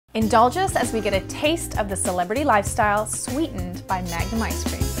Indulge us as we get a taste of the celebrity lifestyle sweetened by Magnum ice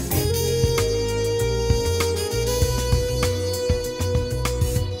cream.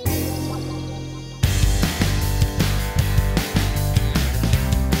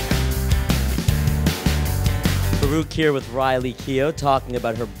 Baruch here with Riley Keough talking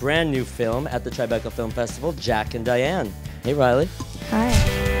about her brand new film at the Tribeca Film Festival, Jack and Diane. Hey Riley. Hi.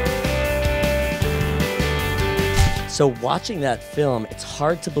 So watching that film, it's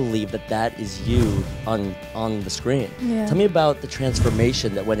hard to believe that that is you on the screen. Yeah. Tell me about the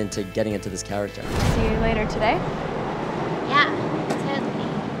transformation that went into getting into this character. See you later today? Yeah, totally.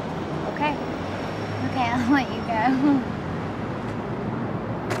 Okay. Okay, I'll let you go.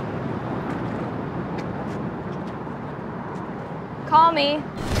 Call me.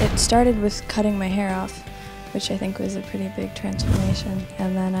 It started with cutting my hair off, which I think was a pretty big transformation,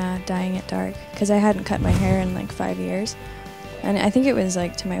 and then dyeing it dark, because I hadn't cut my hair in like 5 years. And I think it was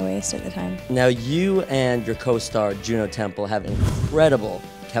like to my waist at the time. Now you and your co-star Juno Temple have incredible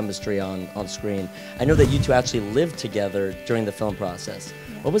chemistry on screen. I know that you two actually lived together during the film process.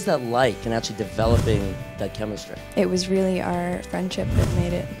 Yeah. What was that like in actually developing that chemistry? It was really our friendship that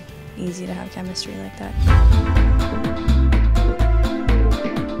made it easy to have chemistry like that.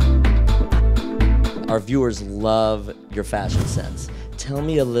 Our viewers love your fashion sense. Tell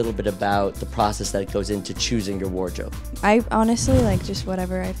me a little bit about the process that goes into choosing your wardrobe. I honestly like just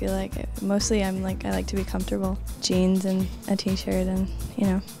whatever I feel like. Mostly I like to be comfortable. Jeans and a t-shirt, and you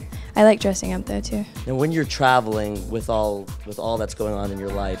know, I like dressing up though too. And when you're traveling with all that's going on in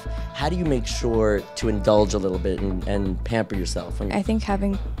your life, how do you make sure to indulge a little bit and pamper yourself? I think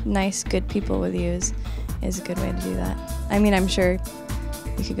having nice, good people with you is a good way to do that. I mean, I'm sure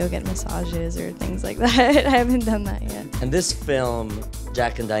you could go get massages or things like that. I haven't done that yet. And this film,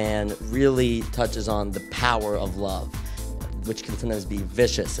 Jack and Diane, really touches on the power of love, which can sometimes be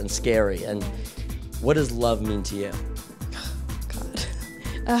vicious and scary. And what does love mean to you? God.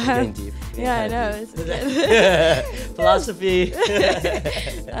 Getting deep. Yeah, I know. It's Philosophy.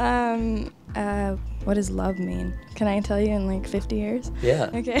 What does love mean? Can I tell you in like 50 years? Yeah.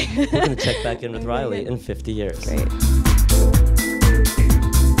 Okay. We're going to check back in with Riley in 50 years. Great.